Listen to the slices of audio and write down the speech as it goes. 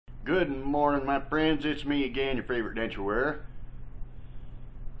Good morning, my friends. It's me again, your favorite denture wearer.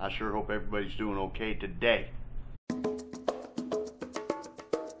 I sure hope everybody's doing okay today.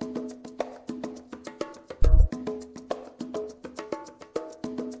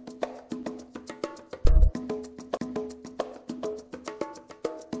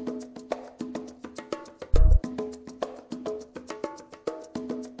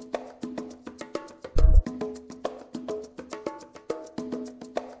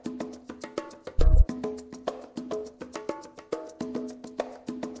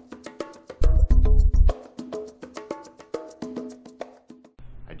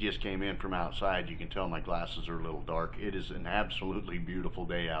 Just came in from outside. You can tell my glasses are a little dark. It is an absolutely beautiful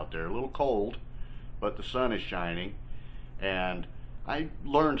day out there. A little cold, but the sun is shining. And I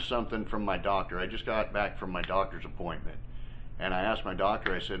learned something from my doctor. I just got back from my doctor's appointment, and I asked my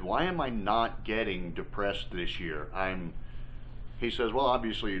doctor, I said, why am I not getting depressed this year? He says, well,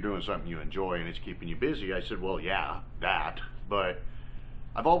 obviously you're doing something you enjoy and it's keeping you busy. I said, well, yeah, that, but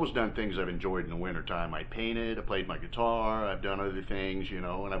I've always done things I've enjoyed in the wintertime. I painted, I played my guitar, I've done other things, and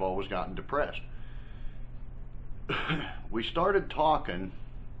I've always gotten depressed. We started talking,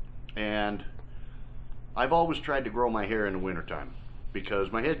 and I've always tried to grow my hair in the wintertime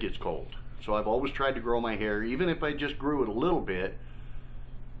because my head gets cold. So I've always tried to grow my hair, even if I just grew it a little bit.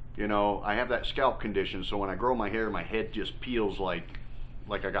 I have that scalp condition, so when I grow my hair, my head just peels like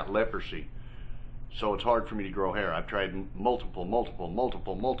I got leprosy. So it's hard for me to grow hair. I've tried multiple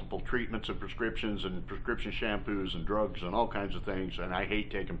treatments and prescriptions and prescription shampoos and drugs and all kinds of things, and I hate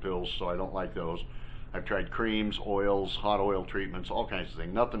taking pills, so I don't like those. I've tried creams, oils, hot oil treatments, all kinds of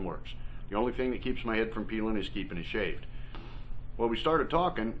things. Nothing works. The only thing that keeps my head from peeling is keeping it shaved. Well, we started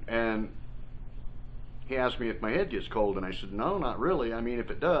talking, and he asked me if my head gets cold, and I said, no, not really. I mean,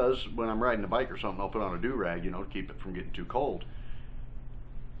 if it does, when I'm riding a bike or something, I'll put on a do-rag, to keep it from getting too cold.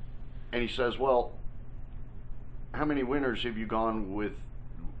 And he says, well, how many winters have you grown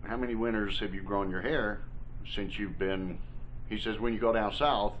your hair since you've been, he says, when you go down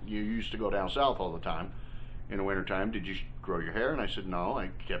south, you used to go down south all the time in the wintertime, did you grow your hair? And I said, no, I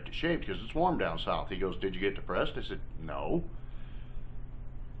kept it shaved because it's warm down south. He goes, did you get depressed? I said, no.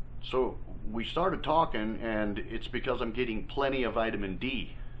 So we started talking, and it's because I'm getting plenty of vitamin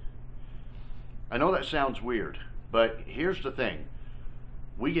D. I know that sounds weird, but here's the thing.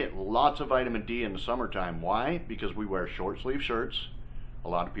 We get lots of vitamin D in the summertime. Why? Because we wear short sleeve shirts. A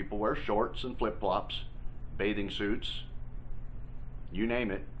lot of people wear shorts and flip-flops, bathing suits, you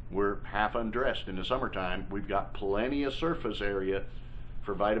name it. We're half undressed in the summertime. We've got plenty of surface area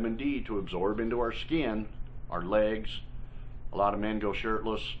for vitamin D to absorb into our skin, our legs. A lot of men go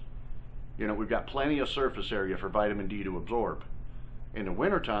shirtless. We've got plenty of surface area for vitamin D to absorb. In the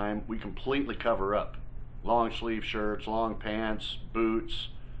wintertime, we completely cover up. Long sleeve shirts, long pants, boots,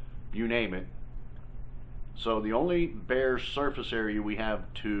 you name it. So the only bare surface area we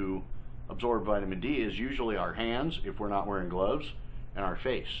have to absorb vitamin D is usually our hands, if we're not wearing gloves, and our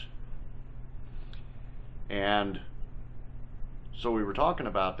face. And so we were talking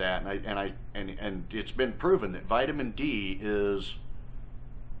about that, and it's been proven that vitamin D is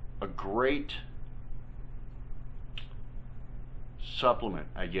a great supplement,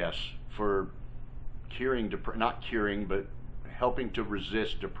 I guess, for not curing, but helping to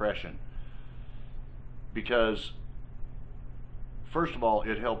resist depression. Because, first of all,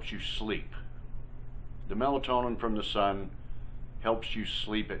 it helps you sleep. The melatonin from the sun helps you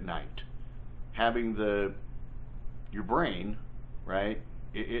sleep at night. Having your brain, right,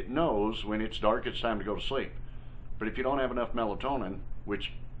 it knows when it's dark, it's time to go to sleep. But if you don't have enough melatonin,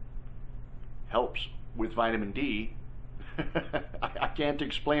 which helps with vitamin D, I can't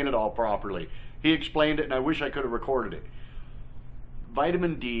explain it all properly. He explained it, and I wish I could have recorded it.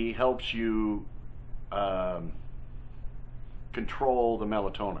 Vitamin D helps you control the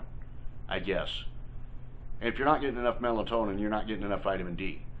melatonin, I guess. And if you're not getting enough melatonin, you're not getting enough vitamin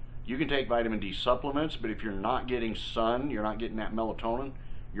D. You can take vitamin D supplements, but if you're not getting sun, you're not getting that melatonin,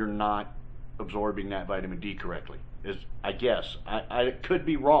 you're not absorbing that vitamin D correctly. I guess. I could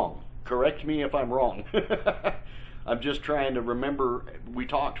be wrong. Correct me if I'm wrong. I'm just trying to remember. We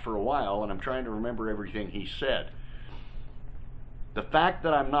talked for a while, and I'm trying to remember everything he said. The fact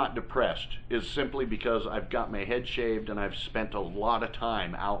that I'm not depressed is simply because I've got my head shaved and I've spent a lot of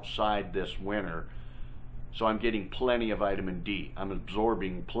time outside this winter. So I'm getting plenty of vitamin D. I'm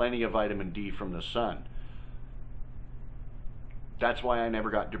absorbing plenty of vitamin D from the sun. That's why I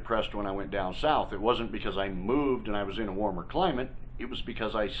never got depressed when I went down south. It wasn't because I moved and I was in a warmer climate. It was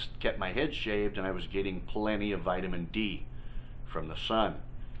because I kept my head shaved and I was getting plenty of vitamin D from the sun.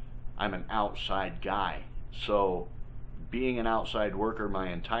 I'm an outside guy. So being an outside worker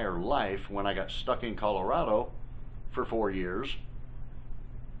my entire life when I got stuck in Colorado for 4 years.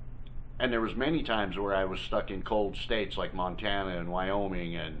 And there was many times where I was stuck in cold states like Montana and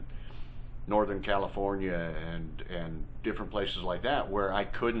Wyoming and Northern California and different places like that, where I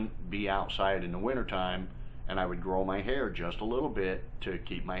couldn't be outside in the wintertime, and I would grow my hair just a little bit to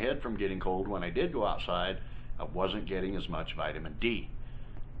keep my head from getting cold. When I did go outside, I wasn't getting as much vitamin D.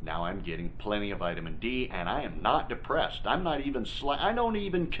 Now I'm getting plenty of vitamin D, and I am not depressed. I'm not even I don't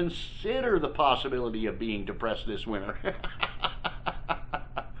even consider the possibility of being depressed this winter.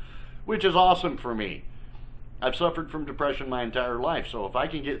 Which is awesome for me. I've suffered from depression my entire life, so if I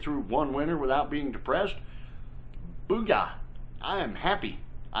can get through one winter without being depressed, booyah, I am happy,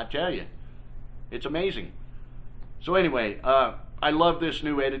 I tell you. It's amazing. So anyway, I love this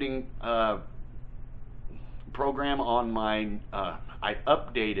new editing program on my, I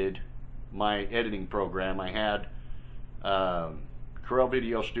updated my editing program. I had Corel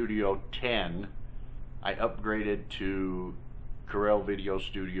Video Studio 10. I upgraded to Corel Video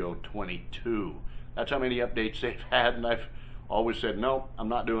Studio 22. That's how many updates they've had, and I've always said, nope, I'm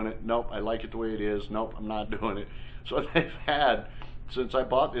not doing it. Nope, I like it the way it is. Nope, I'm not doing it. So they've had, since I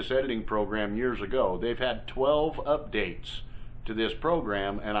bought this editing program years ago, they've had 12 updates to this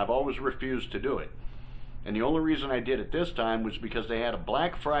program, and I've always refused to do it. And the only reason I did it this time was because they had a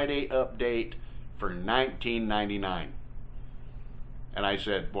Black Friday update for $19.99. And I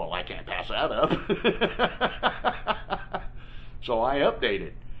said, well, I can't pass that up. So I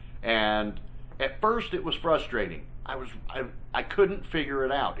updated. And at first it was frustrating. I couldn't figure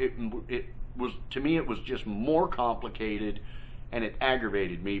it out. It was, to me, it was just more complicated, and it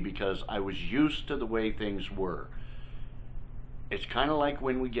aggravated me because I was used to the way things were. It's kind of like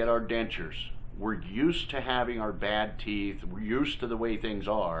when we get our dentures. We're used to having our bad teeth. We're used to the way things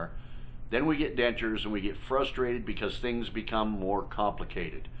are. Then we get dentures and we get frustrated because things become more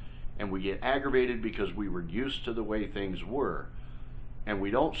complicated. And we get aggravated because we were used to the way things were. And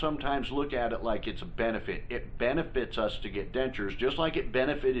we don't sometimes look at it like it's a benefit. It benefits us to get dentures, just like it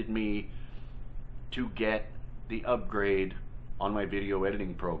benefited me to get the upgrade on my video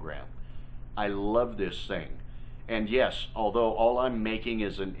editing program. I love this thing. And yes, although all I'm making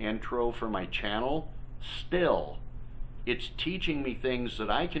is an intro for my channel, still, it's teaching me things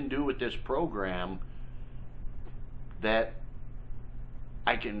that I can do with this program that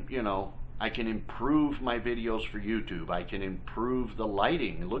I can, I can improve my videos for YouTube. I can improve the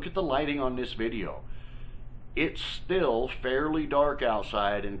lighting. Look at the lighting on this video. It's still fairly dark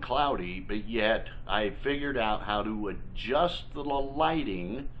outside and cloudy, but yet I figured out how to adjust the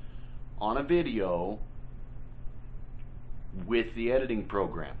lighting on a video with the editing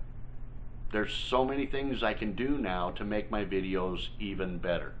program. There's so many things I can do now to make my videos even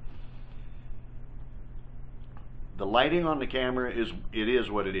better. The lighting on the camera is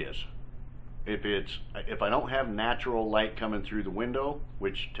what it is. If I don't have natural light coming through the window,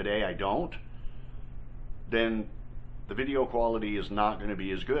 which today I don't, then the video quality is not going to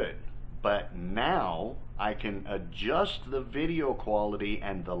be as good. But now I can adjust the video quality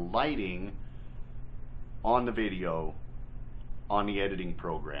and the lighting on the video on the editing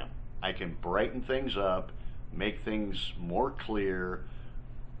program. I can brighten things up, make things more clear.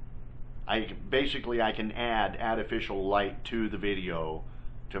 I can add artificial light to the video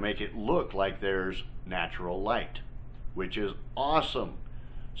to make it look like there's natural light, which is awesome.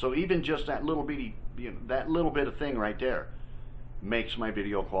 So even just that little bitty, that little bit of thing right there makes my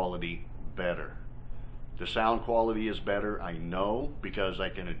video quality better. The sound quality is better, I know, because I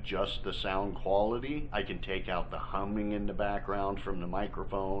can adjust the sound quality. I can take out the humming in the background from the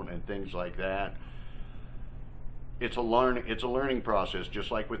microphone and things like that. It's a learning process,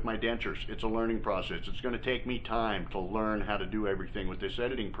 just like with my dentures. It's a learning process. It's going to take me time to learn how to do everything with this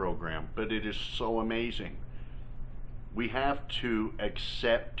editing program, but it is so amazing. We have to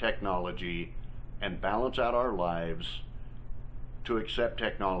accept technology and balance out our lives to accept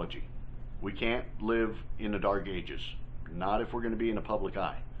technology. We can't live in the dark ages, not if we're going to be in the public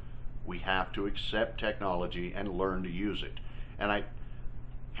eye. We have to accept technology and learn to use it. And I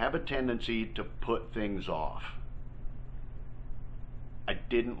have a tendency to put things off. I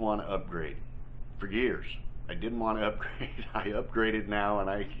didn't want to upgrade for years. I didn't want to upgrade. I upgraded now, and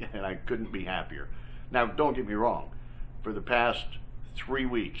I couldn't be happier. Now, don't get me wrong. For the past 3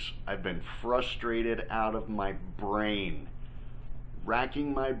 weeks, I've been frustrated out of my brain,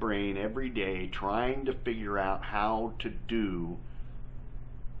 racking my brain every day, trying to figure out how to do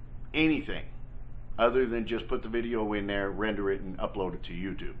anything other than just put the video in there, render it, and upload it to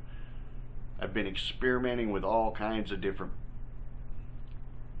YouTube. I've been experimenting with all kinds of different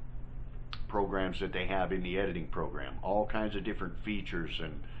programs that they have in the editing program. All kinds of different features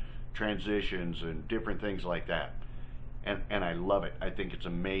and transitions and different things like that. And I love it. I think it's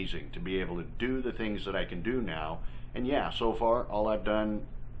amazing to be able to do the things that I can do now. And yeah, so far, all I've done,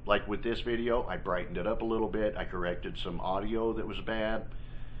 like with this video, I brightened it up a little bit. I corrected some audio that was bad.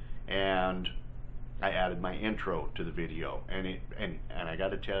 And I added my intro to the video. And I got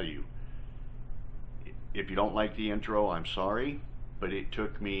to tell you, if you don't like the intro, I'm sorry. But it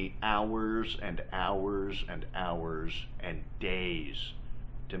took me hours and hours and hours and days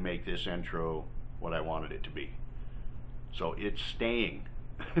to make this intro what I wanted it to be. So it's staying.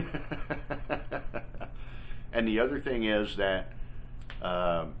 And the other thing is that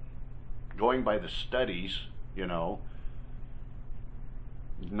going by the studies, you know,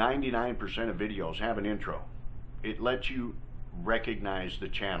 99% of videos have an intro. It lets you recognize the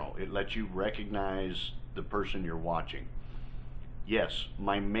channel. It lets you recognize the person you're watching. Yes,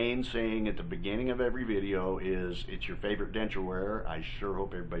 my main saying at the beginning of every video is, it's your favorite denture wearer. I sure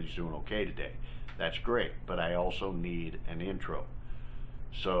hope everybody's doing okay today. That's great, but I also need an intro.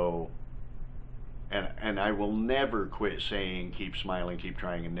 So, and I will never quit saying keep smiling, keep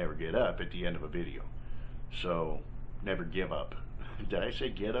trying, and never get up at the end of a video. So, never give up. Did I say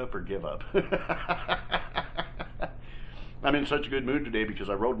get up or give up? I'm in such a good mood today because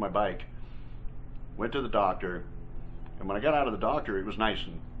I rode my bike, went to the doctor, and when I got out of the doctor, it was nice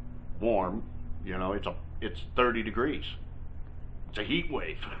and warm. You know, it's 30 degrees. It's a heat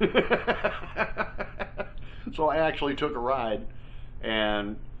wave. So I actually took a ride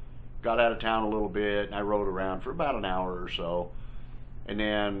and got out of town a little bit, and I rode around for about an hour or so. And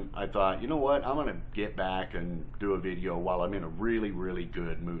then I thought, you know what, I'm going to get back and do a video while I'm in a really, really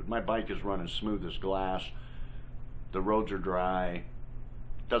good mood. My bike is running smooth as glass. The roads are dry.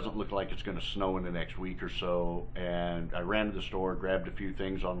 Doesn't look like it's going to snow in the next week or so. And I ran to the store, grabbed a few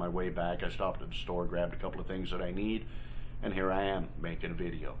things on my way back. I stopped at the store, grabbed a couple of things that I need, and here I am making a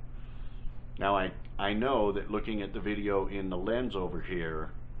video. Now I know that looking at the video in the lens over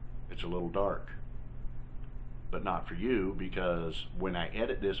here, it's a little dark. But not for you, because when I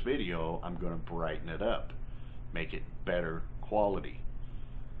edit this video, I'm going to brighten it up, make it better quality.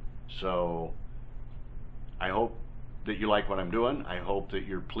 So I hope that you like what I'm doing. I hope that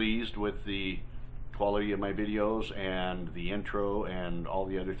you're pleased with the quality of my videos and the intro and all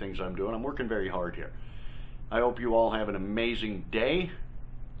the other things I'm doing. I'm working very hard here. I hope you all have an amazing day.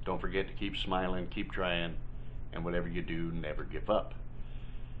 Don't forget to keep smiling, keep trying, and whatever you do, never give up.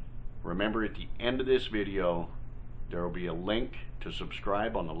 Remember, at the end of this video, there will be a link to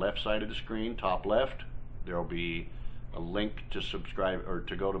subscribe on the left side of the screen, top left. There will be a link to subscribe or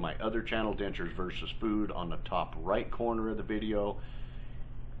to go to my other channel, Dentures versus Food, on the top right corner of the video.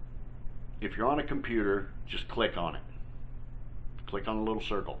 If you're on a computer, just click on it. Click on the little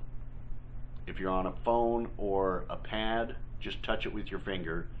circle. If you're on a phone or a pad, just touch it with your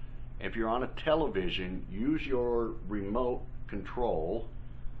finger. If you're on a television, use your remote control.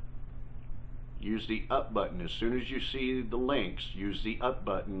 Use the up button. As soon as you see the links, use the up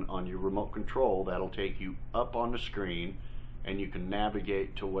button on your remote control. That'll take you up on the screen, and you can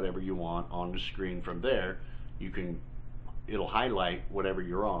navigate to whatever you want on the screen. From there, it'll highlight whatever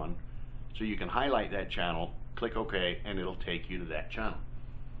you're on. So you can highlight that channel, click OK, and it'll take you to that channel.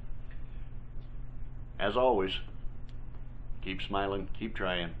 As always, keep smiling, keep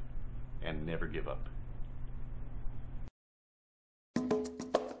trying, and never give up.